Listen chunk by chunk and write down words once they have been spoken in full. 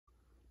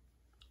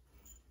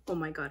Oh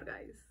my god,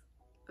 guys,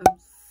 I'm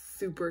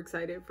super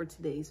excited for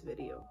today's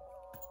video.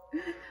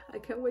 I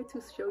can't wait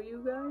to show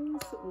you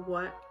guys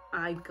what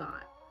I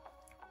got.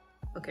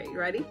 Okay, you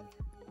ready?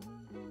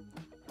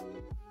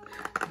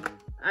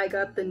 I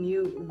got the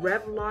new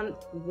Revlon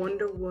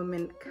Wonder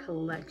Woman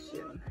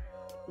collection.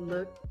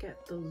 Look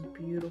at those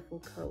beautiful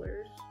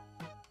colors.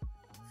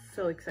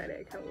 So excited,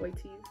 I can't wait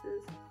to use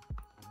this.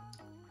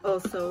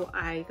 Also,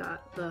 I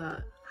got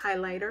the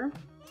highlighter.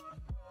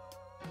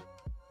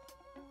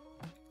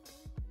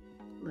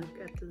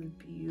 Look at this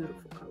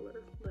beautiful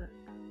color. Look.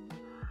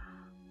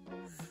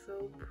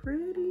 So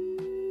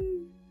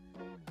pretty.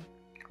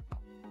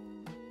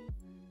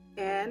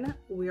 And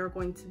we are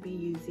going to be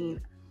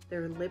using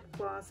their lip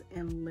gloss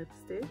and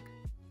lipstick.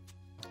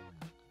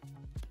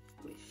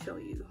 Let me show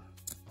you.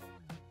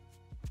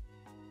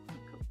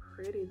 Look how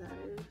pretty that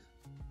is.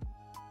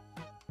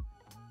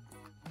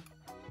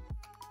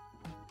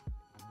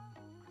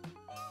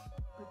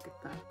 Look at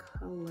that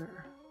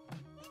color.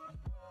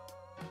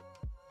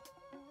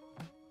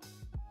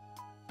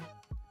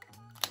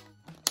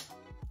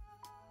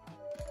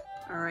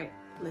 All right,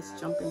 let's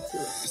jump into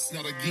it. It's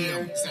not a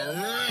game, it's a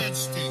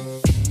rich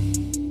thing.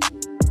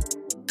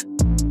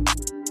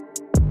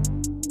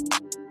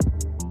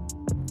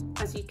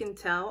 As you can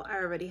tell, I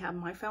already have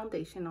my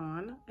foundation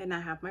on and I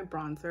have my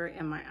bronzer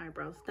and my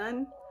eyebrows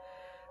done.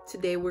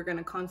 Today we're going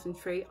to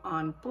concentrate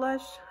on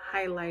blush,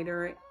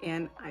 highlighter,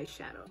 and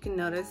eyeshadow. You can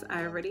notice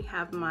I already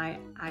have my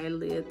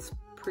eyelids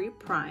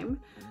pre-prime.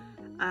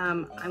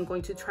 I'm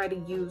going to try to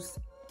use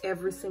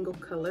every single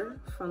color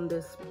from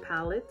this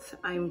palette.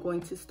 I'm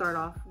going to start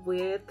off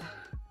with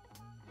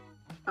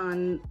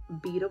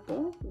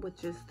Unbeatable,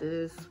 which is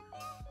this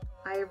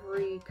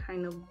ivory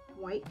kind of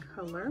white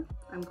color.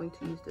 I'm going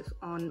to use this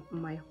on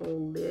my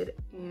whole lid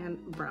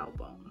and brow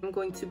bone. I'm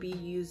going to be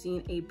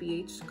using a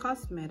BH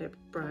Cosmetic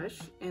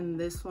brush, and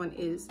this one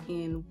is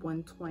in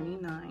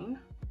 129.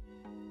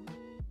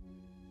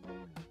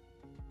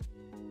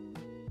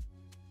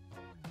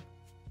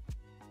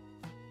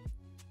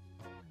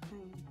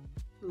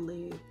 And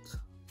lay it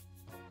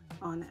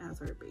on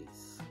as our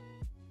base.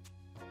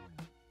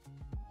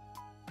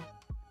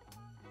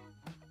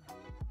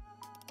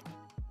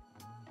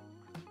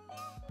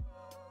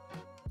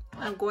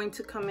 I'm going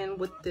to come in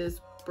with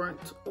this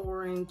burnt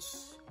orange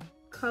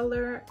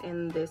color,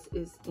 and this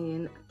is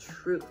in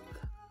Truth.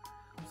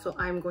 So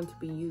I'm going to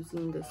be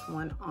using this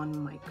one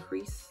on my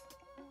crease.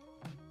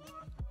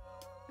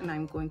 And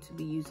I'm going to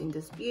be using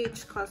this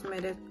BH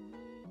Cosmetic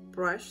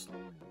brush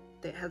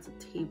that has a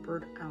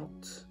tapered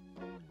out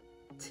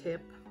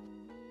tip.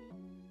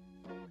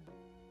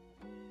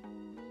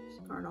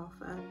 Start off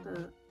at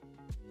the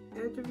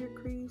edge of your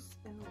crease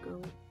and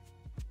go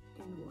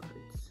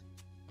inwards.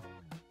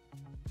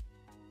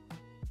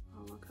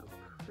 Oh, look how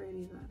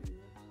pretty that is.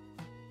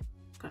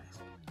 Guys,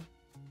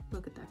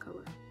 look at that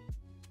color.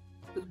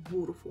 It's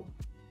beautiful.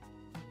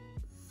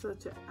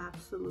 Such an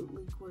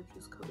absolutely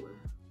gorgeous color.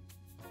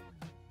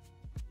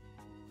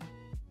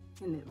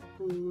 And it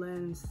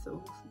blends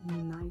so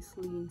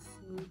nicely and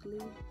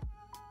smoothly.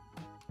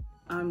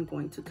 I'm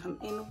going to come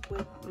in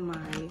with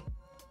my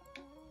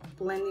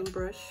blending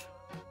brush,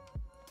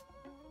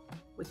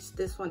 which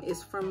this one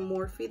is from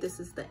Morphe. This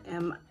is the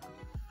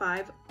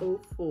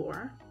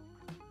M504.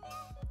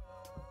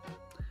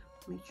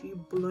 Make sure you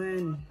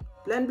blend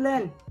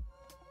it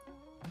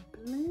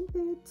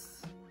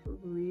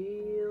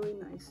really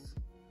nice.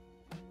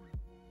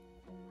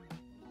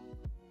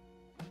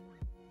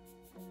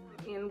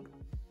 And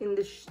in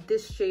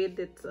this shade,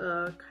 it's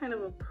kind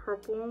of a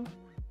purple.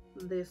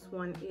 This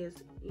one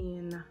is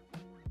in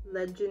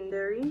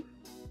Legendary.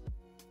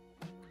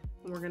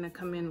 And we're gonna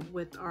come in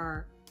with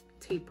our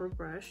taper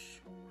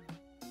brush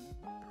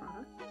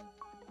product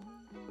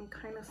and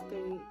kind of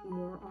stay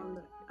more on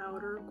the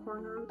outer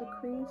corner of the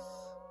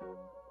crease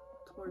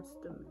towards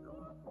the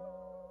middle.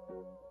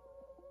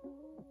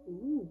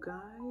 Ooh,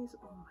 guys,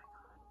 oh my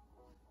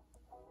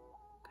god.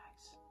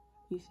 Guys,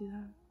 you see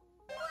that?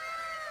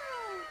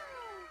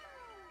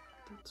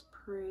 That's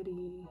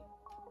pretty.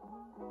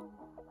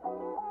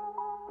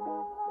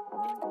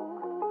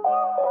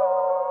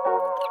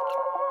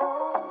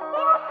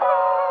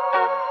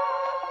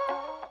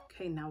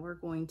 Okay, now we're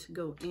going to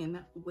go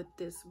in with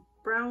this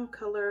brown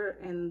color,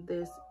 and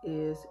this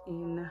is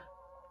in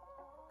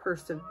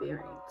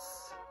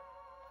Perseverance.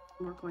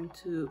 We're going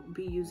to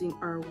be using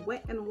our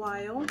Wet n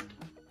Wild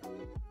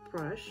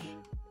brush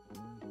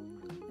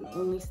and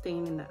only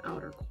staying in the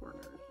outer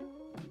corners.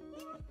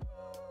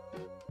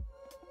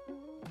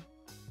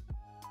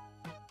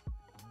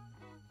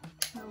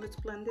 Now let's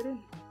blend it in.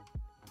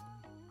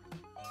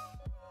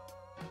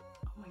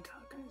 Oh my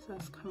god, guys,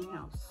 that's coming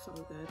out so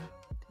good.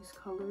 These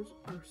colors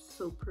are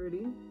so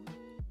pretty.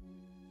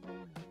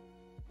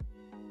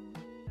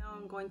 Now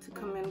I'm going to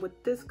come in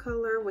with this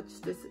color,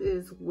 which this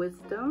is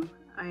Wisdom.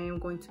 I am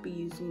going to be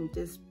using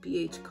this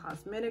BH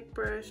Cosmetic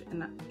brush,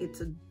 and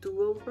it's a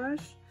dual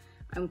brush.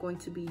 I'm going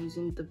to be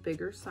using the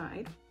bigger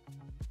side.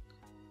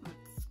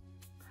 Let's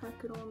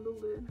pack it on the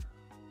lid.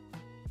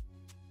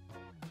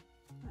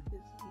 That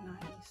is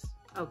nice.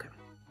 Okay,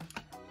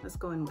 let's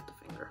go in with the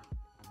finger.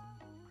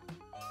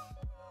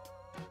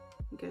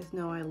 You guys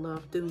know I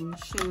love doing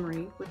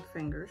shimmery with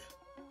fingers.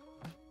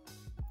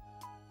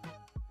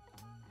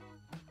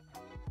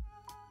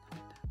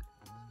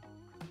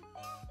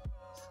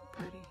 So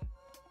pretty.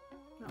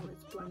 Now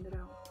let's blend it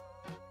out.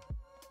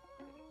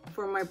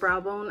 For my brow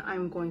bone,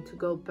 I'm going to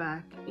go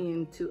back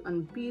into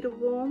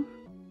Unbeatable.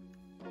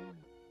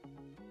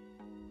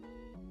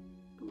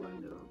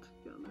 Blend it all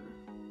together.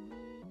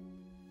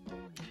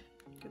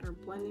 Get our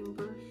blending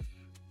brush.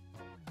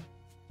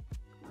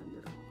 Blend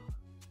it all.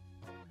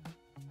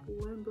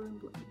 Blend, blend,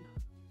 blend.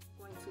 I'm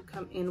going to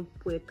come in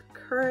with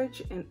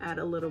Courage and add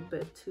a little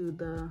bit to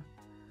the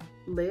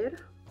lid.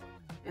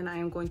 And I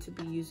am going to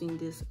be using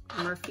this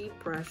Morphe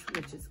brush,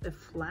 which is a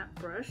flat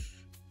brush.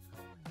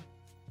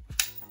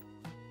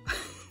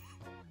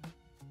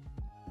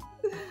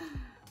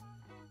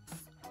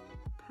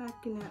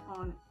 Packing it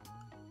on.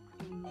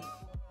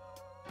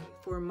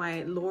 For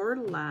my lower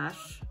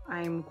lash,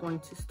 I'm going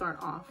to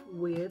start off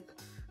with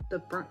the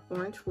burnt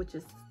orange, which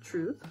is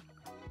Truth,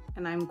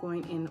 and I'm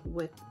going in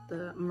with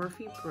the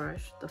Morphe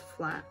brush, the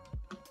flat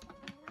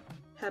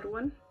head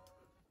one,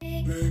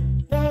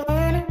 and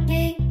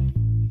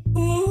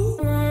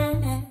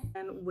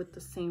with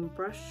the same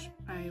brush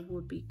I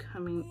will be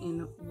coming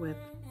in with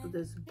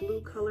this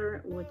blue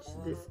color, which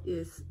this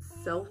is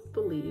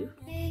Self-Believe.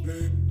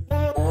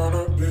 Now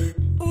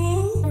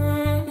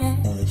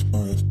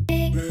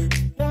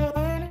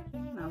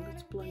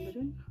let's blend it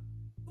in.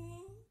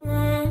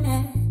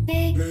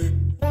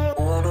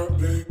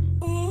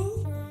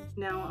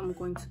 Now I'm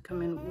going to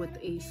come in with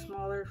a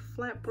smaller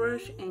flat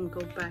brush and go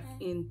back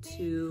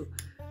into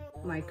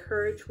my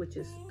Courage, which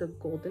is the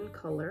golden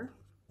color.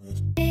 Now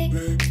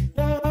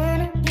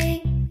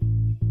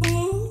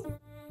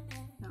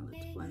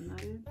let's blend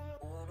that in.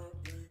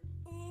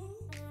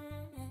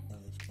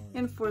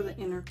 And for the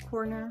inner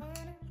corner,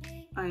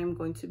 I am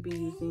going to be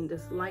using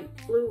this light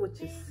blue,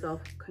 which is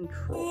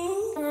Self-Control.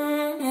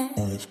 Oh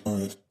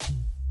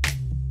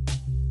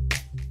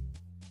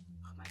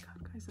my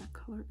god, guys, that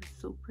color is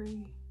so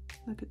pretty.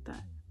 Look at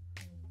that.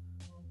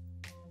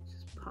 It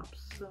just pops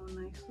so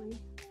nicely.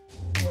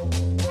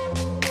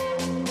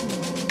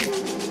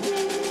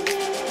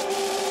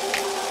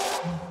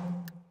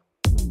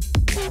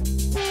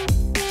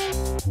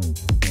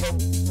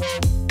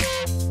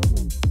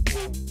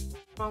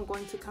 I'm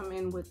going to come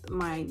in with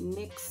my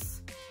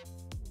NYX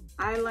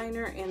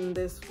eyeliner, and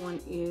this one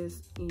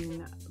is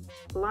in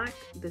black.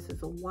 This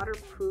is a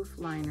waterproof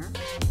liner.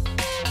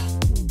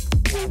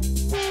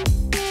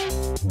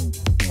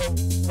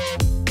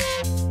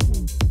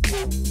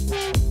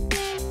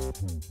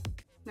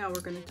 Now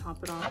we're going to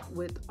top it off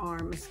with our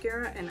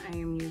mascara, and I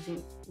am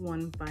using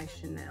one by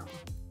Chanel.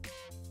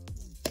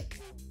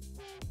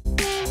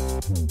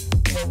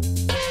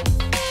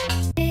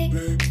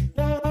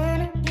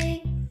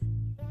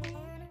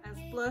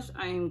 Blush,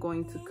 I am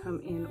going to come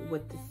in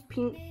with this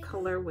pink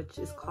color, which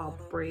is called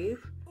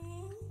Brave,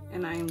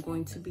 and I am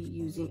going to be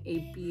using a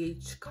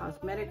BH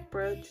Cosmetic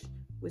brush,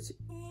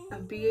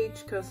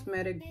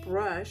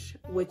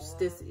 which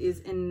this is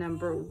in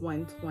number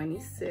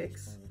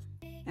 126,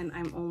 and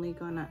I'm only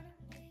gonna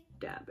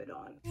dab it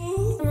on.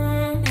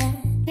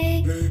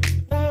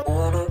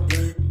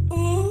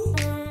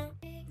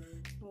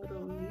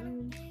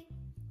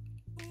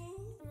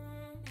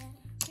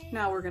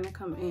 Now we're gonna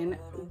come in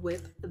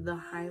with the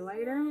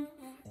highlighter,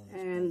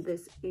 and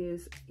this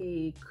is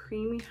a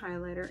creamy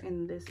highlighter,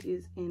 and this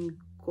is in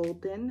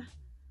Golden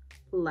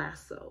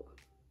Lasso.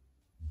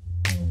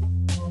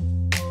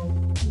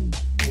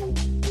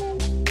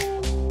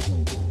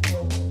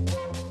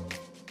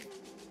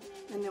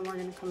 And then we're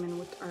gonna come in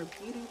with our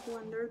beauty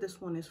blender. This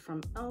one is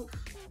from e.l.f.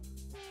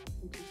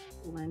 and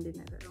just blending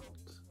it out.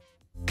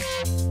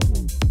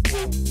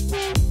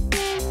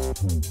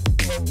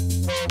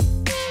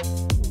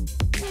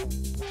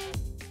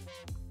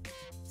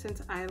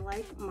 Since I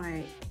like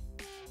my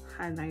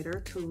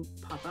highlighter to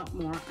pop out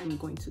more, I'm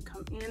going to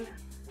come in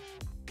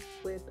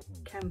with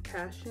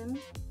Compassion,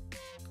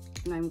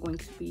 and I'm going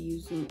to be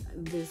using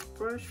this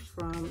brush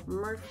from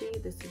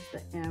Morphe. This is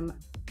the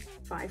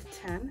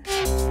M510.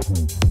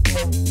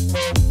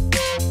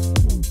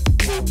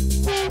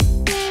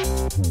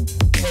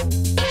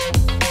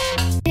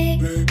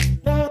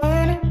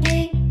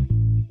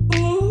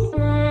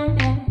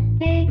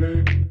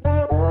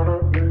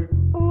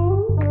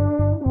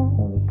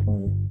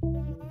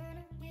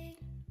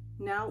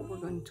 Now we're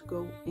going to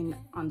go in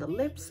on the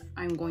lips.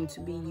 I'm going to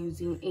be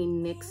using a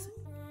NYX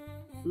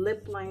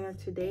lip liner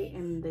today,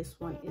 and this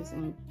one is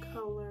in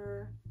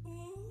color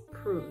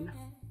Prune.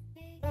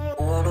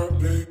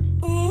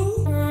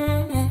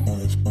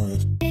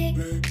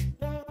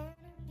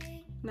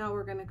 Now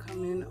we're gonna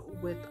come in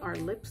with our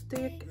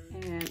lipstick,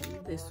 and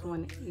this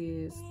one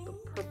is the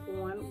purple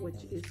one,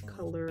 which is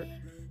color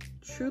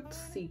Truth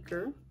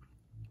Seeker.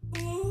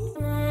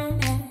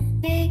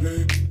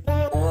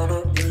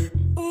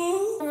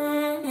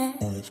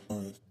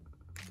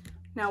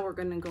 Now we're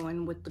gonna go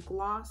in with the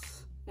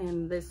gloss,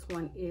 and this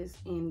one is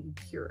in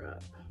Gear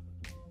Up.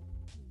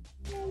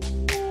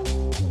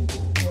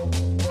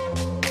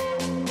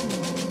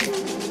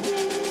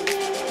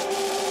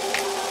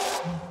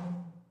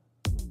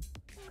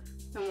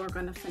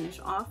 finish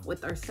off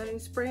with our setting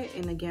spray,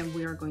 and again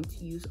we are going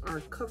to use our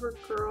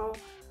CoverGirl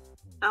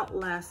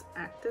Outlast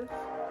Active.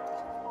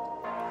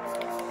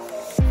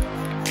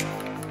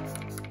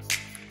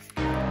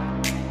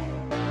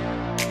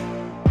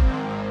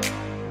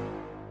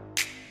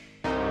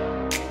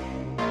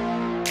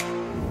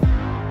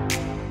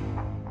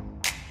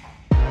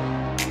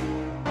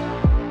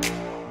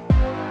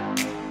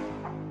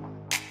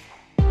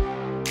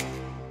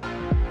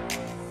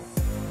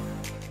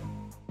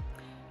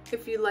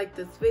 If you like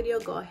this video,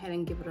 go ahead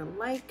and give it a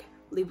like.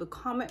 Leave a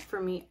comment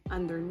for me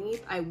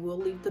underneath. I will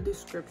leave the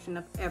description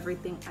of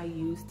everything I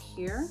used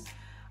here.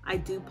 I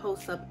do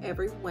post up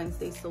every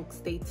Wednesday, so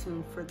stay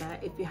tuned for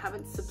that. If you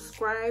haven't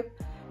subscribed,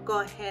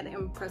 go ahead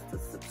and press the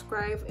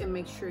subscribe and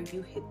make sure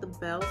you hit the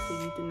bell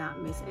so you do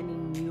not miss any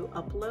new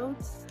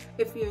uploads.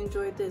 If you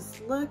enjoyed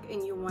this look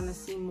and you want to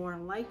see more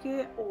like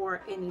it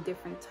or any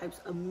different types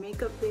of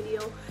makeup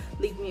video,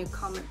 leave me a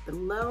comment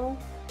below,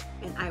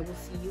 and I will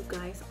see you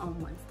guys on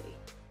Wednesday.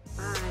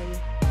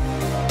 Bye.